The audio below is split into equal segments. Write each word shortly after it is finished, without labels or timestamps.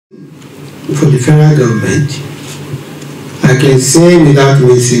for the federal government, I can say without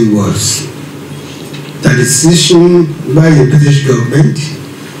missing words that the decision by the British government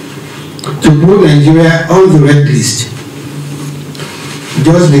to put Nigeria on the red list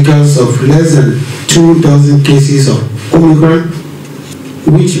just because of less than 2,000 cases of Omicron,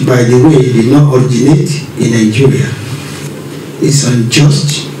 which by the way did not originate in Nigeria, is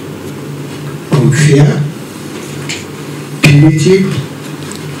unjust, unfair, punitive,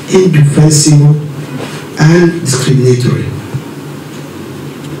 indefensible, and discriminatory.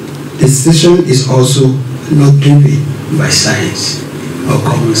 The decision is also not driven by science or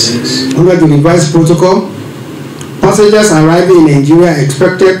common sense. Under the revised protocol, passengers arriving in Nigeria are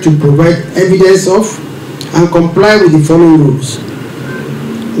expected to provide evidence of and comply with the following rules.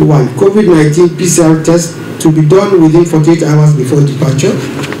 1. COVID-19 PCR test to be done within 48 hours before departure.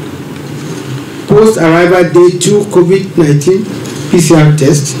 Post-arrival day 2 COVID-19 PCR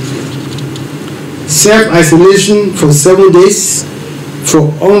test. Self-isolation for 7 days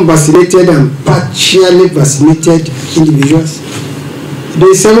for unvaccinated and partially vaccinated individuals.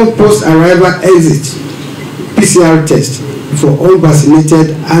 Day 7 post-arrival exit PCR test for unvaccinated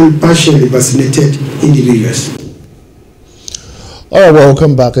and partially vaccinated individuals. All right,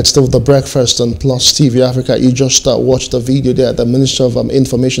 welcome back. It's still the Breakfast on Plus TV Africa. You just watched the video there. The Minister of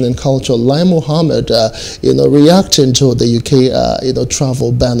Information and Culture, Lai Mohammed, reacting to the UK,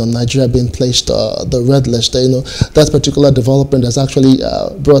 travel ban on Nigeria being placed the red list. That particular development has actually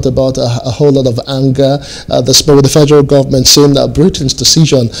brought about a whole lot of anger. The federal government saying that Britain's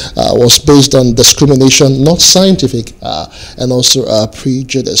decision was based on discrimination, not scientific, and also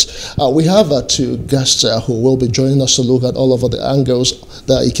prejudice. We have two guests who will be joining us to look at all of the angles,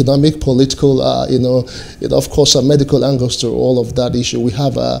 the economic, political, of course, medical angles to all of that issue. We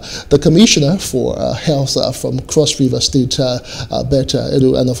have the Commissioner for Health from Cross River State, Betta,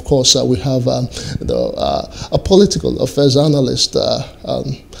 and of course we have a political affairs analyst.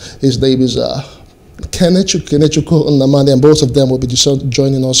 His name is Kenechukwu Nnamani, and both of them will be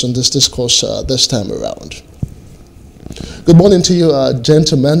joining us in this discourse this time around. Good morning to you,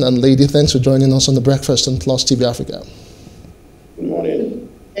 gentlemen and lady. Thanks for joining us on the Breakfast on Plus TV Africa. Good morning.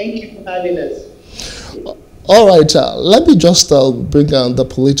 Thank you for having us. All right, let me just bring the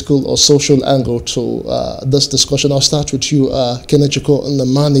political or social angle to this discussion. I'll start with you, Kenechukwu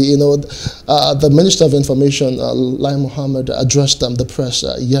Nnamani. The Minister of Information, Lai Mohammed, addressed the press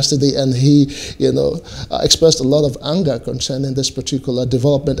yesterday, and he, expressed a lot of anger concerning this particular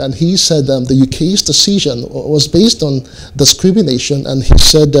development. And he said the UK's decision was based on discrimination, and he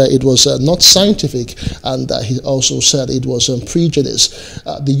said it was not scientific, and he also said it was prejudice.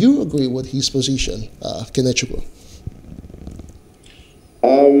 Do you agree with his position, Kenechukwu?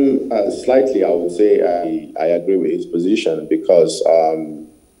 Slightly, I would say I agree with his position because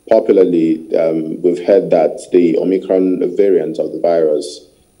popularly we've heard that the Omicron variant of the virus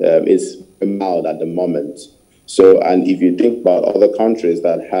is mild at the moment. So, and if you think about other countries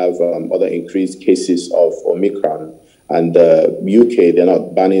that have other increased cases of Omicron, and the UK, they're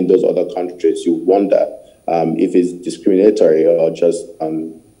not banning those other countries, you wonder if it's discriminatory or just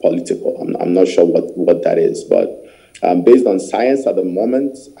political. I'm not sure what that is, but based on science at the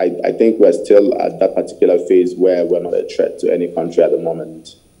moment, I think we're still at that particular phase where we're not a threat to any country at the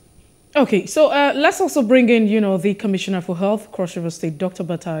moment. Okay, so let's also bring in, the Commissioner for Health, Cross River State, Dr.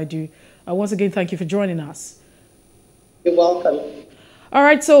 Betta. Once again, thank you for joining us. You're welcome. All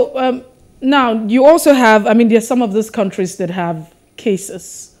right, so now you also have, there's some of those countries that have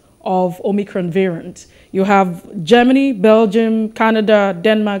cases of Omicron variant. You have Germany, Belgium, Canada,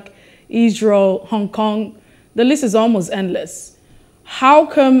 Denmark, Israel, Hong Kong. The list is almost endless. How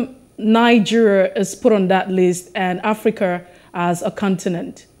come Nigeria is put on that list and Africa as a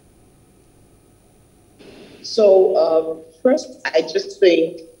continent? So first, I just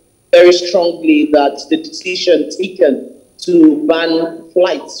think very strongly that the decision taken to ban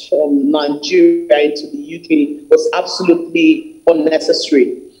flights from Nigeria into the UK was absolutely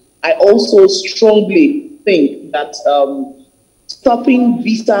unnecessary. I also strongly think that stopping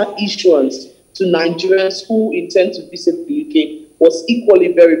visa issuance to Nigerians who intend to visit the UK was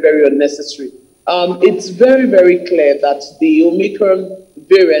equally very, very unnecessary. It's very, very clear that the Omicron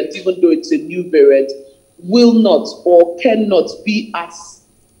variant, even though it's a new variant, will not or cannot be as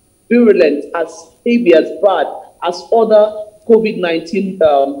virulent, as heavy, as bad as other COVID-19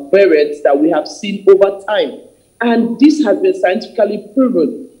 variants that we have seen over time. And this has been scientifically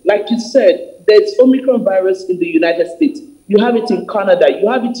proven. Like you said, there's Omicron virus in the United States. You have it in Canada. You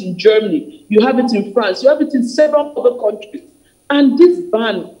have it in Germany. You have it in France. You have it in several other countries. And this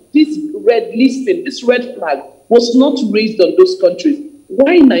ban, this red listing, this red flag was not raised on those countries.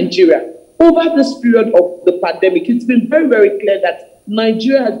 Why Nigeria? over this period of the pandemic, it's been very, very clear that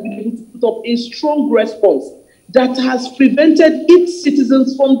Nigeria has been able to put up a strong response that has prevented its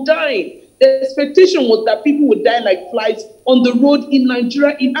citizens from dying. The expectation was that people would die like flies on the road in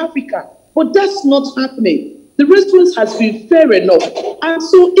Nigeria, in Africa. But that's not happening. The response has been fair enough. And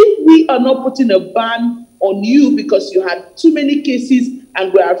so if we are not putting a ban on you because you had too many cases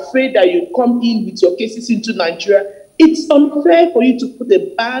and we're afraid that you'd come in with your cases into Nigeria, it's unfair for you to put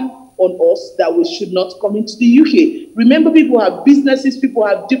a ban on us that we should not come into the UK. Remember, people have businesses, people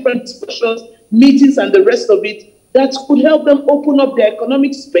have different discussions, meetings, and the rest of it that could help them open up their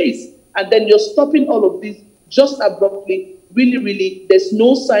economic space. And then you're stopping all of this just abruptly. Really, there's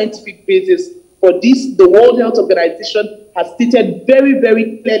no scientific basis for this. The World Health Organization has stated very,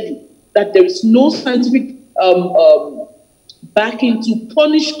 very clearly that there is no scientific backing to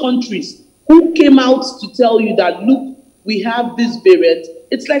punish countries who came out to tell you that, look, we have this variant.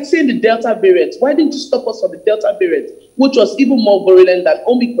 It's like saying the Delta variant. Why didn't you stop us on the Delta variant, which was even more virulent than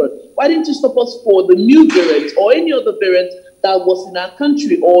Omicron? Why didn't you stop us for the new variant or any other variant that was in our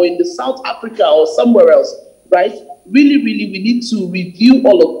country or in the South Africa or somewhere else, right? Really, we need to review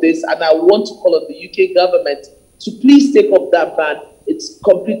all of this, and I want to call on the UK government to please take up that ban. It's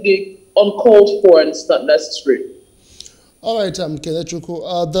completely uncalled for and it's not necessary. All right,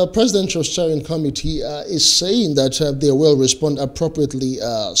 Kenechukwu, the Presidential Steering Committee is saying that they will respond appropriately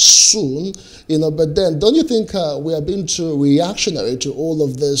soon, but then don't you think we are being too reactionary to all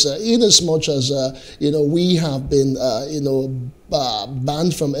of this, in as much as, we have been,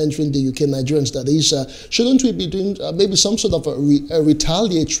 banned from entering the UK, Nigerians that is, shouldn't we be doing maybe some sort of a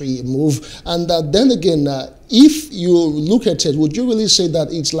retaliatory move? And then again, if you look at it, would you really say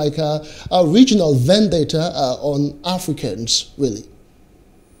that it's like a regional vendetta on Africans, really?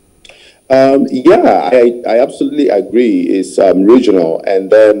 Yeah, I absolutely agree. It's regional.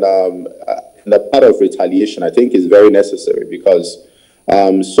 And then the part of retaliation, I think, is very necessary because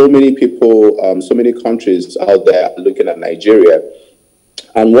so many people, so many countries out there are looking at Nigeria.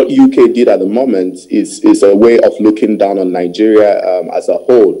 And what UK did at the moment is a way of looking down on Nigeria as a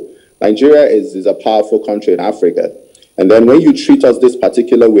whole. Nigeria is a powerful country in Africa. And then when you treat us this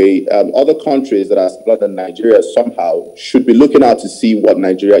particular way, other countries that are smaller than Nigeria somehow should be looking out to see what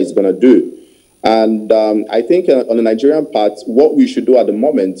Nigeria is going to do. And I think on the Nigerian part, what we should do at the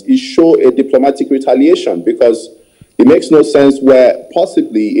moment is show a diplomatic retaliation, because it makes no sense where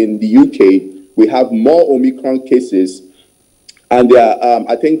possibly in the UK, we have more Omicron cases. And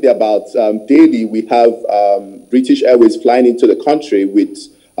I think they're about daily, we have British Airways flying into the country with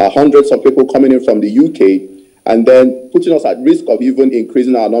hundreds of people coming in from the UK, and then putting us at risk of even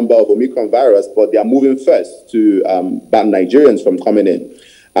increasing our number of Omicron virus, but they are moving first to ban Nigerians from coming in.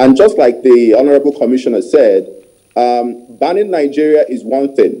 And just like the Honorable Commissioner said, banning Nigeria is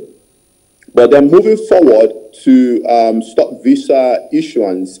one thing, but then moving forward to stop visa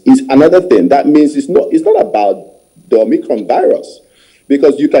issuance is another thing. That means it's not about the Omicron virus,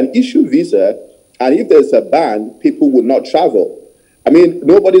 because you can issue visa, and if there's a ban, people will not travel. I mean,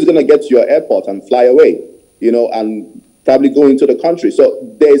 nobody's going to get to your airport and fly away, and probably go into the country.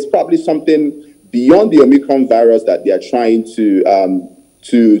 So there's probably something beyond the Omicron virus that they are trying to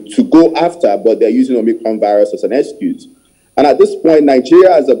go after, but they're using Omicron virus as an excuse. And at this point,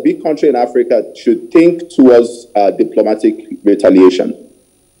 Nigeria, as a big country in Africa, should think towards diplomatic retaliation.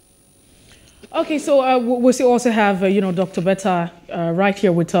 Okay, so we also have, Dr. Betta right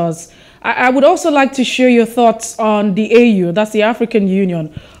here with us. I would also like to share your thoughts on the AU, that's the African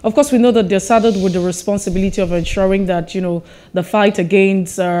Union. Of course, we know that they're saddled with the responsibility of ensuring that, the fight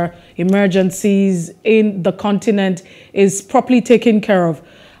against emergencies in the continent is properly taken care of.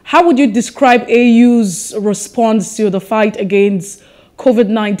 How would you describe AU's response to the fight against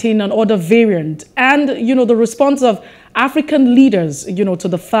COVID-19 and other variants, and, the response of African leaders, to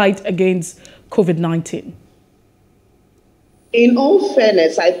the fight against COVID-19? In all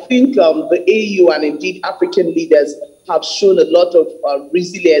fairness, I think the AU and indeed African leaders have shown a lot of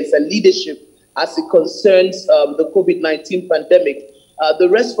resilience and leadership as it concerns the COVID-19 pandemic. The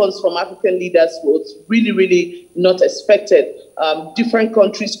response from African leaders was really not expected. Different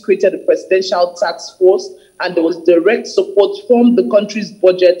countries created a presidential task force, and there was direct support from the country's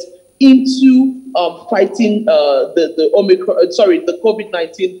budget into fighting the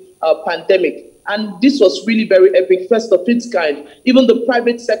COVID-19 pandemic. And this was really very epic, first of its kind. Even the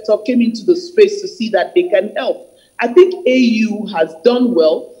private sector came into the space to see that they can help. I think AU has done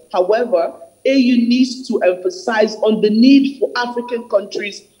well. However, AU needs to emphasize on the need for African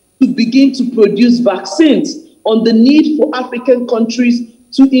countries to begin to produce vaccines, on the need for African countries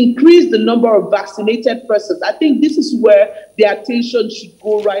to increase the number of vaccinated persons. I think this is where the attention should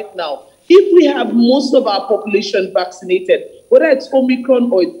go right now. If we have most of our population vaccinated, whether it's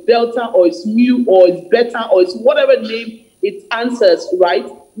Omicron or it's Delta or it's Mu or it's Betta or it's whatever name it answers, right?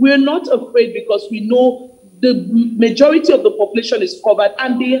 We're not afraid because we know the majority of the population is covered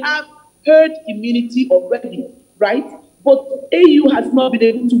and they have herd immunity already, right? But AU has not been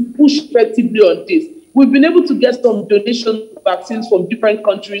able to push effectively on this. We've been able to get some donation vaccines from different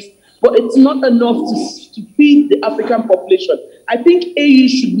countries, but it's not enough to feed the African population. I think AU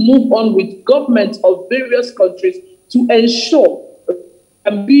should move on with governments of various countries to ensure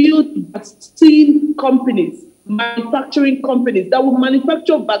and build vaccine companies, manufacturing companies that will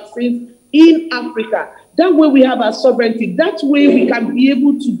manufacture vaccines in Africa. That way we have our sovereignty. That way we can be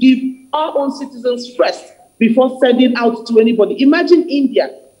able to give our own citizens first before sending out to anybody. Imagine India.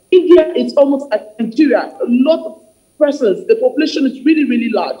 India is almost like Nigeria. A lot of persons, the population is really, really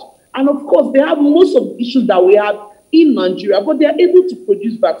large. And of course, they have most of the issues that we have in Nigeria, but they are able to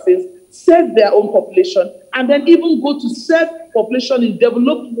produce vaccines, serve their own population, and then even go to serve population in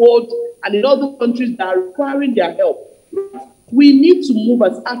developed world and in other countries that are requiring their help. We need to move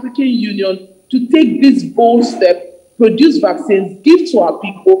as African Union to take this bold step, produce vaccines, give to our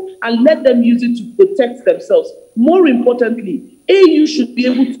people, and let them use it to protect themselves. More importantly, AU should be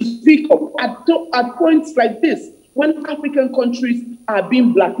able to speak up at points like this, when African countries are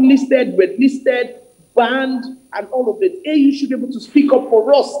being blacklisted, redlisted, banned, and all of it. AU should be able to speak up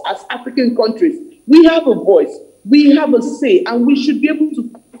for us as African countries. We have a voice, we have a say, and we should be able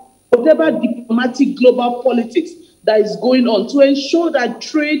to, whatever diplomatic global politics that is going on, to ensure that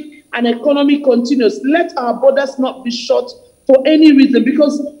trade and economy continues. Let our borders not be shut for any reason,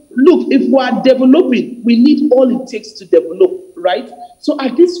 because look, if we are developing, we need all it takes to develop, right? So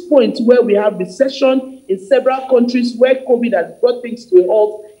at this point where we have recession in several countries, where COVID has brought things to a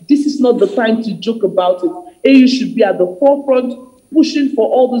halt, this is not the time to joke about it. AU should be at the forefront, pushing for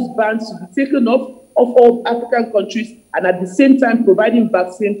all those bans to be taken off of all African countries, and at the same time providing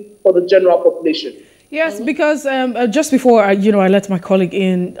vaccine for the general population. Yes, because just before I let my colleague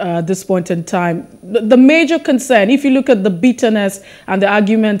in this point in time, the major concern, if you look at the bitterness and the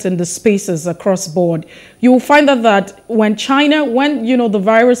argument in the spaces across board, you will find that when China, when the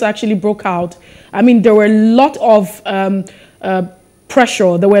virus actually broke out, I mean, there were a lot of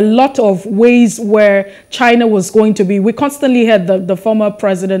pressure. There were a lot of ways where China was going to be. We constantly had the former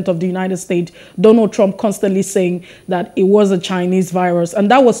president of the United States, Donald Trump, constantly saying that it was a Chinese virus,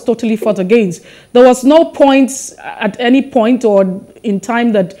 and that was totally fought against. There was no points at any point or in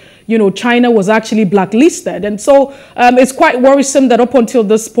time that China was actually blacklisted. And so it's quite worrisome that up until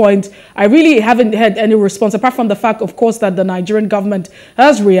this point, I really haven't had any response, apart from the fact, of course, that the Nigerian government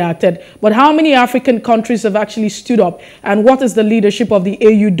has reacted. But how many African countries have actually stood up? And what is the leadership of the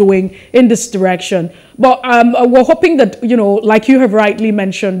AU doing in this direction? But we're hoping that, like you have rightly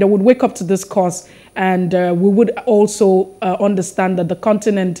mentioned, they would wake up to this cause, and we would also understand that the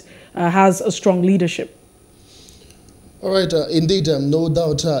continent has a strong leadership. All right, indeed, no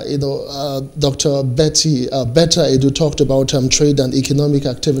doubt, Dr. Betta Edu talked about trade and economic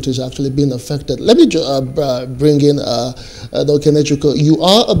activities actually being affected. Let me bring in Dr. Kenechukwu. You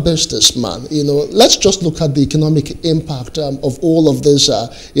are a businessman. Let's just look at the economic impact of all of this,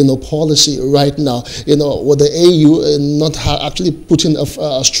 policy right now. With the AU not actually putting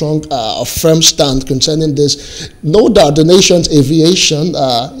a strong, firm stand concerning this. No doubt, the nation's aviation,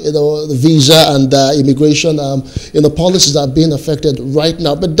 the visa and immigration, policies are being affected right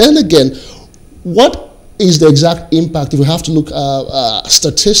now. But then again, what is the exact impact? If we have to look at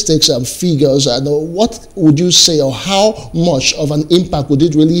statistics and figures, what would you say, or how much of an impact would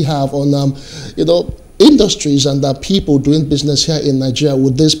it really have on, industries and people doing business here in Nigeria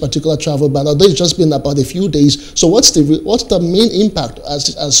with this particular travel ban? Although it's just been about a few days. So what's the main impact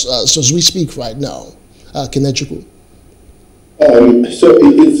as we speak right now, Kenechukwu? So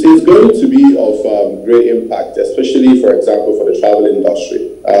it's going to be of great impact, especially, for example, for the travel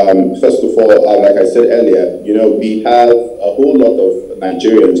industry. First of all, like I said earlier, we have a whole lot of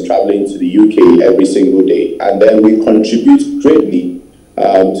Nigerians traveling to the UK every single day, and then we contribute greatly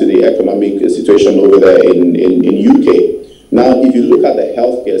to the economic situation over there in UK. Now, if you look at the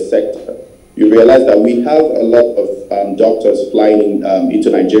healthcare sector, you realize that we have a lot of doctors flying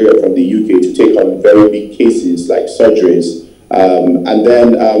into Nigeria from the UK to take on very big cases like surgeries. And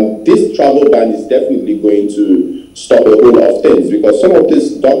then this travel ban is definitely going to stop a whole lot of things, because some of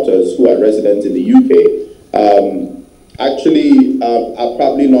these doctors who are residents in the UK actually are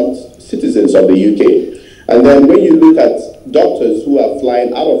probably not citizens of the UK. And then when you look at doctors who are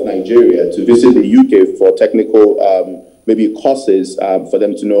flying out of Nigeria to visit the UK for technical maybe courses for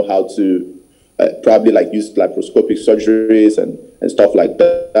them to know how to probably use laparoscopic surgeries and stuff like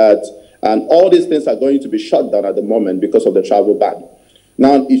that. And all these things are going to be shut down at the moment because of the travel ban.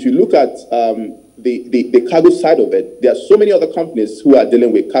 Now, if you look at the cargo side of it, there are so many other companies who are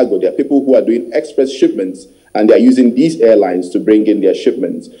dealing with cargo. There are people who are doing express shipments, and they're using these airlines to bring in their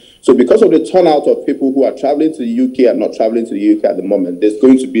shipments. So because of the turnout of people who are traveling to the UK and not traveling to the UK at the moment, there's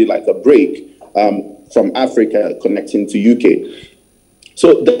going to be like a break from Africa connecting to UK.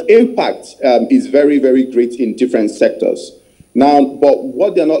 So the impact is very, very great in different sectors. Now, but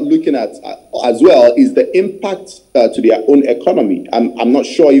what they're not looking at as well is the impact to their own economy. I'm not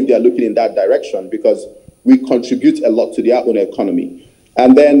sure if they're looking in that direction, because we contribute a lot to their own economy.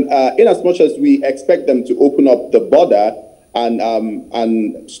 And then in as much as we expect them to open up the border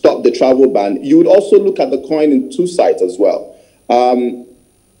and stop the travel ban, you would also look at the coin in two sides as well.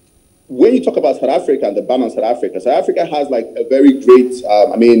 When you talk about South Africa and the ban on South Africa has like a very great,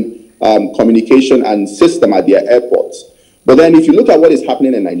 communication and system at their airports. But then if you look at what is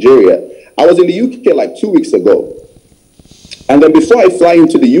happening in Nigeria, I was in the UK like 2 weeks ago. And then before I fly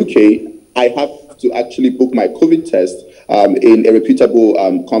into the UK, I have to actually book my COVID test in a reputable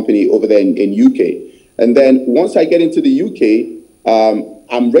company over there in UK. And then once I get into the UK,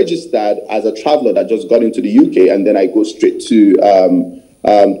 I'm registered as a traveler that just got into the UK, and then I go straight to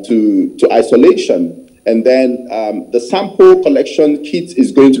isolation. And then the sample collection kit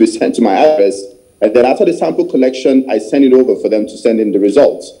is going to be sent to my address. And then after the sample collection, I send it over for them to send in the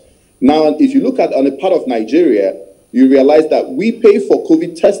results. Now, if you look at on a part of Nigeria, you realize that we pay for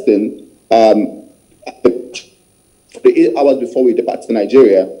COVID testing 8 hours before we depart to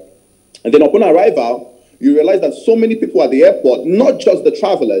Nigeria. And then upon arrival, you realize that so many people at the airport, not just the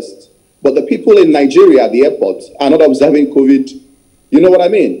travelers, but the people in Nigeria at the airport are not observing COVID. You know what I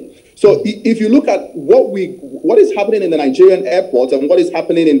mean? So if you look at what is happening in the Nigerian airports and what is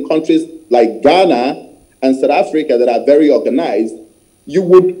happening in countries like Ghana and South Africa that are very organized, you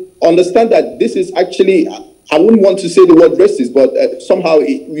would understand that this is actually, I wouldn't want to say the word racist, but somehow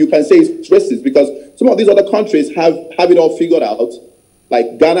you can say it's racist, because some of these other countries have it all figured out,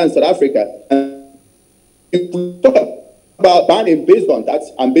 like Ghana and South Africa. And if we talk about banning based on that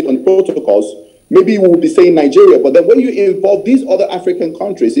and based on protocols, maybe we will be saying Nigeria, but then when you involve these other African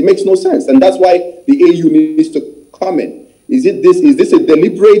countries, it makes no sense. And that's why the AU needs to come in. Is this a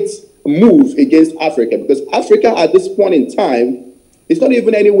deliberate move against Africa? Because Africa at this point in time is not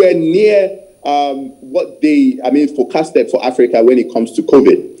even anywhere near what they, forecasted for Africa when it comes to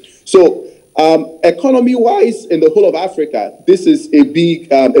COVID. So economy-wise, in the whole of Africa, this is a big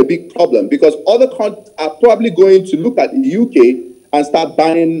problem, because other countries are probably going to look at the UK and start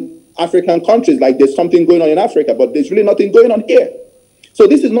banning African countries like there's something going on in Africa, but there's really nothing going on here. So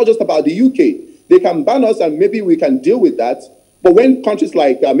this is not just about the UK. They can ban us and maybe we can deal with that. But when countries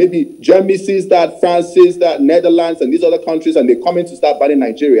like maybe Germany sees that, France sees that, Netherlands and these other countries, and they come in to start banning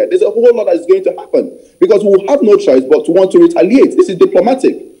Nigeria, there's a whole lot that is going to happen, because we'll have no choice but to want to retaliate. This is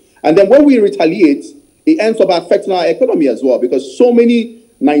diplomatic. And then when we retaliate, it ends up affecting our economy as well, because so many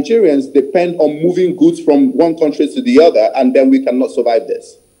Nigerians depend on moving goods from one country to the other, and then we cannot survive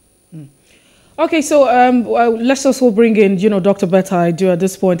this. Okay, so let's also bring in, Dr. Betta, I do at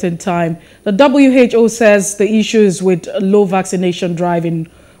this point in time. The WHO says the issue is with low vaccination drive in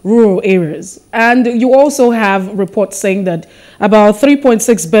rural areas. And you also have reports saying that about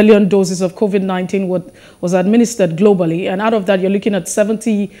 3.6 billion doses of COVID-19 was administered globally. And out of that, you're looking at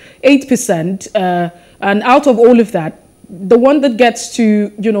 78%. And out of all of that, the one that gets to,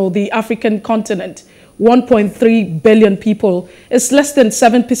 the African continent, 1.3 billion people, is less than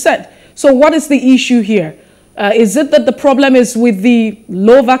 7%. So what is the issue here? Is it that the problem is with the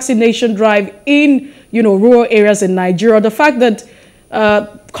low vaccination drive in, rural areas in Nigeria? The fact that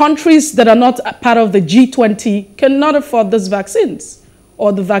countries that are not part of the G20 cannot afford these vaccines,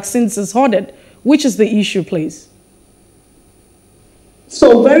 or the vaccines is hoarded? Which is the issue, please?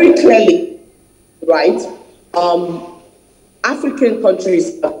 So very clearly, right, African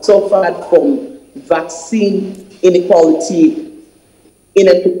countries have suffered from vaccine inequality,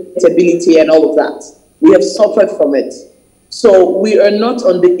 inequitability and all of that. We have suffered from it. So we are not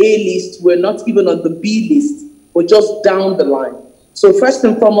on the A list, we're not even on the B list, we're just down the line. So first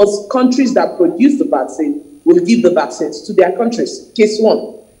and foremost, countries that produce the vaccine will give the vaccines to their countries. Case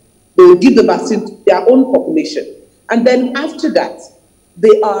one, they will give the vaccine to their own population. And then after that,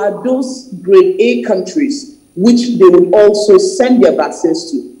 there are those grade A countries which they will also send their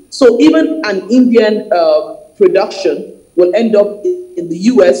vaccines to. So even an Indian production will end up in the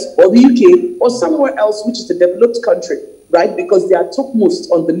US or the UK or somewhere else, which is a developed country, right? Because they are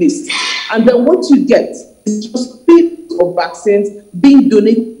topmost on the list. And then what you get is just billions of vaccines being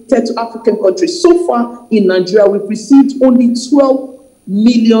donated to African countries. So far in Nigeria, we've received only 12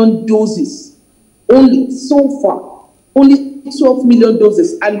 million doses. Only so far, only 12 million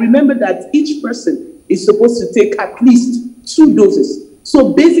doses. And remember that each person is supposed to take at least 2 doses.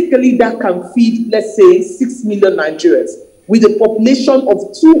 So basically that can feed, let's say, 6 million Nigerians with a population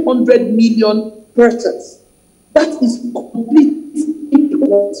of 200 million persons. That is completely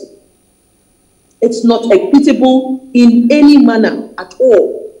impossible. It's not equitable in any manner at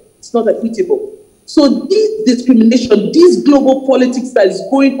all. It's not equitable. So this discrimination, this global politics that is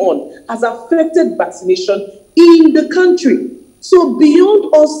going on has affected vaccination in the country. So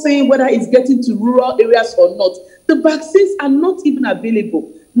beyond us saying whether it's getting to rural areas or not, the vaccines are not even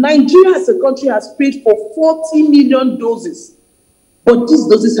available. Nigeria as a country has paid for 40 million doses, but these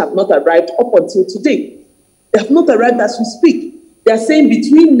doses have not arrived up until today. They have not arrived as we speak. They are saying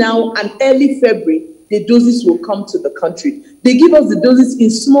between now and early February, the doses will come to the country. They give us the doses in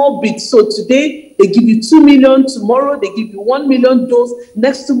small bits. So today, they give you 2 million. Tomorrow, they give you 1 million dose.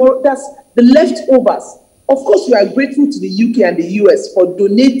 Next tomorrow, that's the leftovers. Of course, we are grateful to the UK and the US for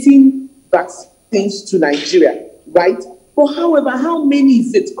donating vaccines to Nigeria, right? But however, how many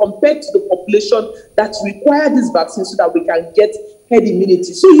is it compared to the population that require these vaccines so that we can get herd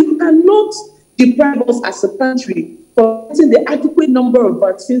immunity? So you cannot deprive us as a country for getting the adequate number of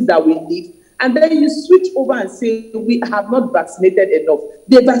vaccines that we need, and then you switch over and say we have not vaccinated enough.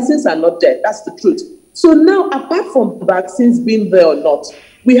 The vaccines are not there. That's the truth. So now, apart from vaccines being there or not,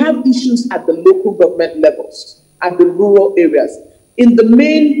 we have issues at the local government levels, at the rural areas. In the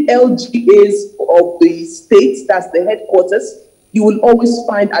main LGAs of the states, that's the headquarters, you will always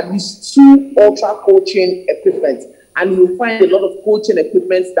find at least 2 ultra cold chain equipment, and you'll find a lot of cold chain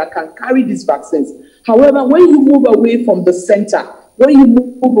equipment that can carry these vaccines. However, when you move away from the center, when you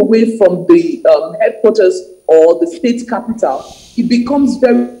move away from the headquarters or the state capital, it becomes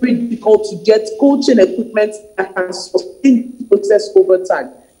very difficult to get cold chain equipment that can sustain the process over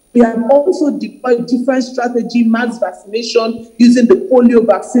time. We have also deployed different strategy, mass vaccination, using the polio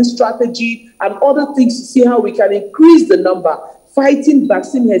vaccine strategy and other things to see how we can increase the number, fighting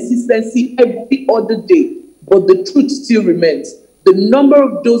vaccine hesitancy every other day. But the truth still remains. The number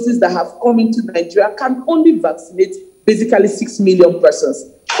of doses that have come into Nigeria can only vaccinate basically 6 million persons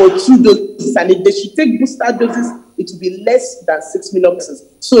for 2 doses. And if they should take booster doses, it will be less than 6 million persons.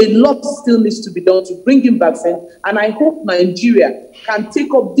 So a lot still needs to be done to bring in vaccine. And I hope Nigeria can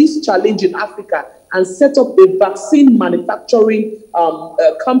take up this challenge in Africa and set up a vaccine manufacturing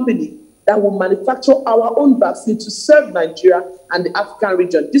company that will manufacture our own vaccine to serve Nigeria and the African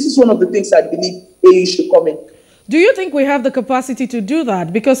region. This is one of the things I believe AU should come in. Do you think we have the capacity to do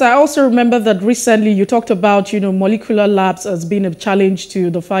that? Because I also remember that recently you talked about, molecular labs as being a challenge to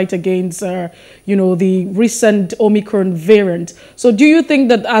the fight against, the recent Omicron variant. So do you think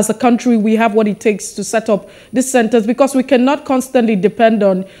that as a country we have what it takes to set up these centers? Because we cannot constantly depend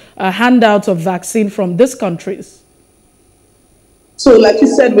on handouts of vaccine from these countries. So like you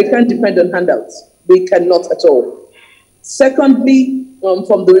said, we can't depend on handouts. We cannot at all. Secondly,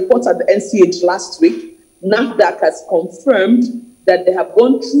 from the report at the NCH last week, NAFDAC has confirmed that they have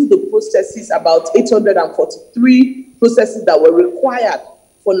gone through the processes, about 843 processes that were required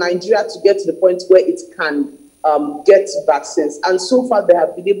for Nigeria to get to the point where it can get vaccines. And so far, they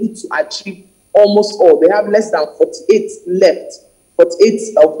have been able to achieve almost all. They have less than 48 left,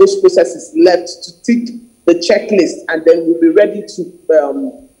 48 of those processes left to tick the checklist, and then we'll be ready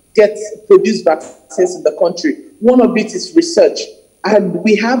to produce vaccines in the country. One of it is research. And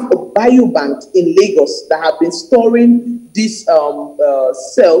we have a biobank in Lagos that have been storing these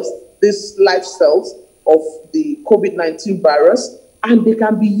cells, these live cells of the COVID-19 virus, and they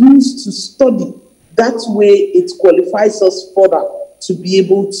can be used to study. That way it qualifies us further to be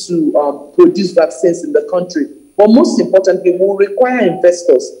able to produce vaccines in the country. But most importantly, we will require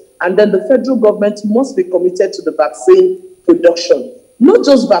investors, and then the federal government must be committed to the vaccine production. Not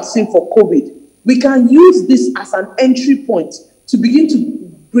just vaccine for COVID. We can use this as an entry point to begin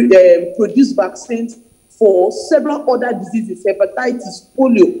to produce vaccines for several other diseases, hepatitis,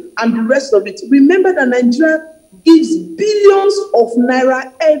 polio, and the rest of it. Remember that Nigeria gives billions of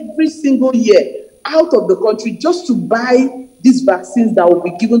naira every single year out of the country just to buy these vaccines that will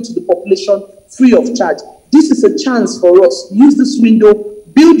be given to the population free of charge. This is a chance for us. Use this window,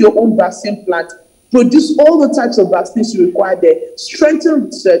 build your own vaccine plant, produce all the types of vaccines you require there, strengthen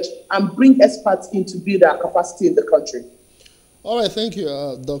research, and bring experts in to build our capacity in the country. All right, thank you,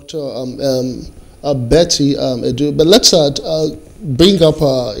 Dr. Betty Edu. But let's bring up,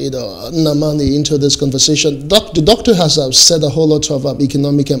 Nnamani into this conversation. The doctor has said a whole lot of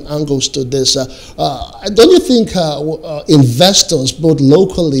economic angles to this. Don't you think investors, both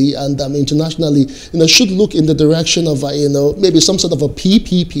locally and internationally, should look in the direction of, maybe some sort of a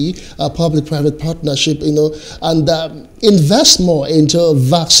PPP, public-private partnership, and invest more into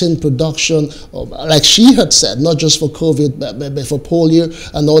vaccine production, like she had said, not just for COVID, but for polio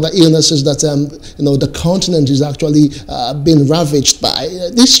and other illnesses that the continent is actually being ravaged by.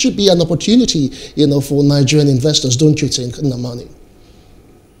 This should be an opportunity, for Nigerian investors, don't you think, Nnamani?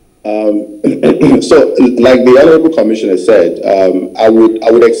 So, like the Honorable Commissioner said, I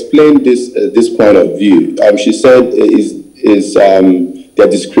would explain this point of view. She said they're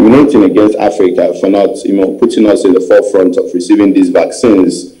discriminating against Africa for not, putting us in the forefront of receiving these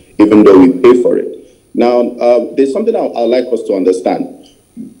vaccines, even though we pay for it. Now, there's something I'd like us to understand.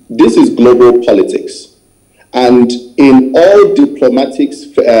 This is global politics. And in all diplomatic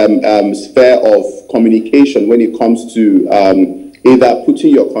sphere of communication, when it comes to either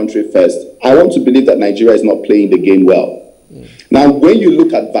putting your country first, I want to believe that Nigeria is not playing the game well. Now, when you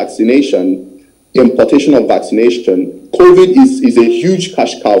look at vaccination, importation of vaccination, COVID is a huge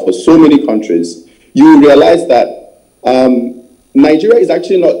cash cow for so many countries. You realize that Nigeria is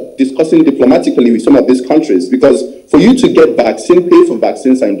actually not discussing diplomatically with some of these countries, because for you to get vaccine, pay for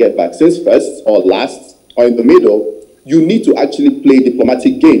vaccines and get vaccines first or last or in the middle, you need to actually play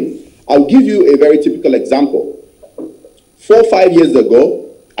diplomatic game. I'll give you a very typical example. 4 or 5 years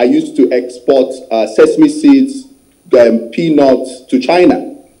ago, I used to export sesame seeds, peanuts to China.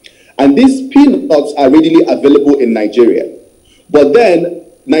 And these peanuts are readily available in Nigeria. But then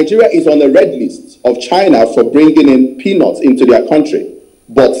Nigeria is on the red list of China for bringing in peanuts into their country.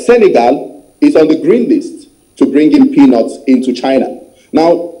 But Senegal is on the green list to bring in peanuts into China.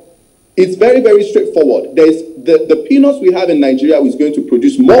 Now, it's very, very straightforward. There's the peanuts we have in Nigeria is going to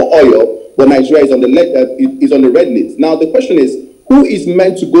produce more oil, but Nigeria is on the red list. Now, the question is, who is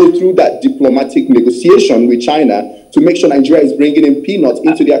meant to go through that diplomatic negotiation with China to make sure Nigeria is bringing in peanuts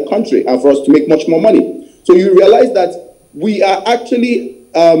into their country and for us to make much more money? So you realize that we are actually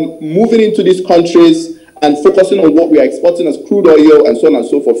moving into these countries and focusing on what we are exporting as crude oil and so on and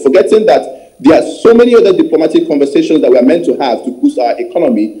so forth, forgetting that there are so many other diplomatic conversations that we are meant to have to boost our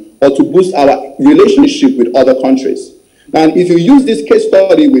economy or to boost our relationship with other countries. And if you use this case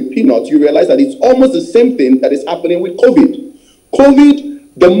study with peanuts, you realize that it's almost the same thing that is happening with COVID. COVID,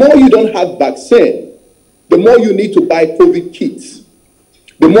 the more you don't have vaccine, the more you need to buy COVID kits,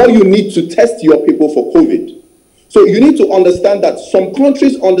 the more you need to test your people for COVID. So you need to understand that some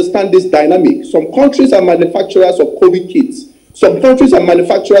countries understand this dynamic. Some countries are manufacturers of COVID kits. Some countries are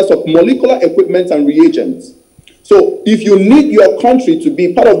manufacturers of molecular equipment and reagents. So if you need your country to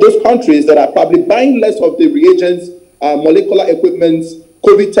be part of those countries that are probably buying less of the reagents, molecular equipment,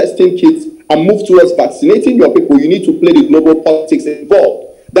 COVID testing kits, and move towards vaccinating your people, you need to play the global politics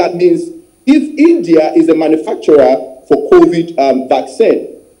involved. That means if India is a manufacturer for COVID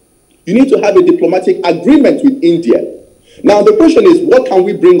vaccine, you need to have a diplomatic agreement with India. Now, the question is, what can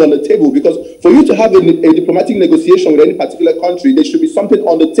we bring on the table? Because for you to have a diplomatic negotiation with any particular country, there should be something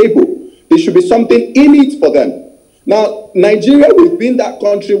on the table. There should be something in it for them. Now, Nigeria, we've been that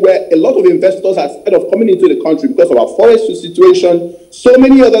country where a lot of investors are scared of coming into the country because of our forest situation, so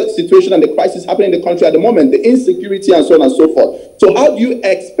many other situations and the crisis happening in the country at the moment, the insecurity and so on and so forth. So how do you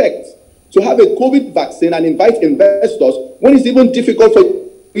expect to have a COVID vaccine and invite investors when it's even difficult for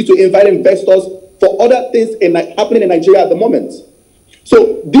you to invite investors for other things happening in Nigeria at the moment?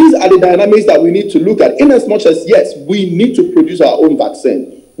 So these are the dynamics that we need to look at, in as much as, yes, we need to produce our own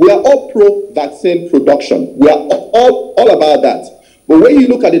vaccine. We are all pro-vaccine production. We are all about that. But when you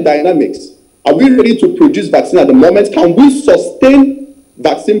look at the dynamics, are we ready to produce vaccine at the moment? Can we sustain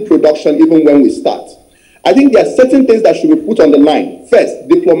vaccine production even when we start? I think there are certain things that should be put on the line. First,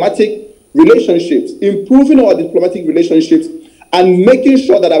 diplomatic relationships, improving our diplomatic relationships, and making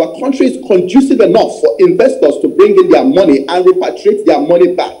sure that our country is conducive enough for investors to bring in their money and repatriate their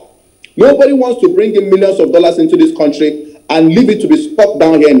money back. Nobody wants to bring in millions of dollars into this country and leave it to be stuck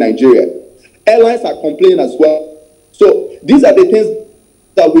down here in Nigeria. Airlines are complaining as well. So these are the things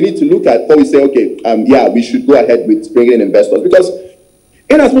that we need to look at before we say, okay, yeah, we should go ahead with bringing in investors. Because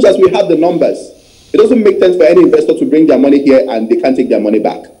in as much as we have the numbers, it doesn't make sense for any investor to bring their money here and they can't take their money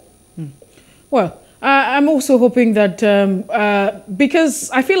back. Well, I'm also hoping that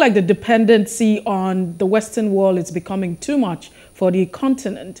because I feel like the dependency on the Western world is becoming too much for the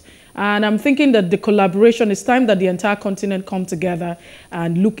continent. And I'm thinking that the collaboration, it's time that the entire continent come together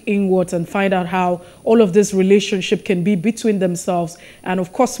and look inwards and find out how all of this relationship can be between themselves. And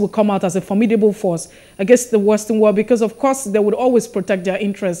of course, will come out as a formidable force against the Western world, because of course, they would always protect their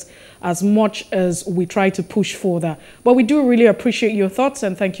interests as much as we try to push for that. But we do really appreciate your thoughts,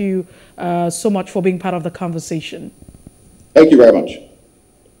 and thank you so much for being part of the conversation. Thank you very much.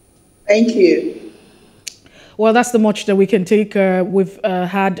 Thank you. Well, that's the much that we can take. We've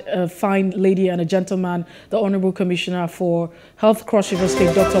had a fine lady and a gentleman, the Honorable Commissioner for Health, Cross River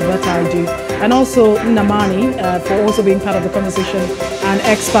State, Dr. Betta, and also Nnamani for also being part of the conversation and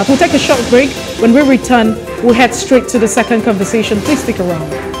expert. We'll take a short break. When we return, we'll head straight to the second conversation. Please stick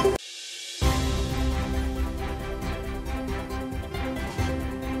around.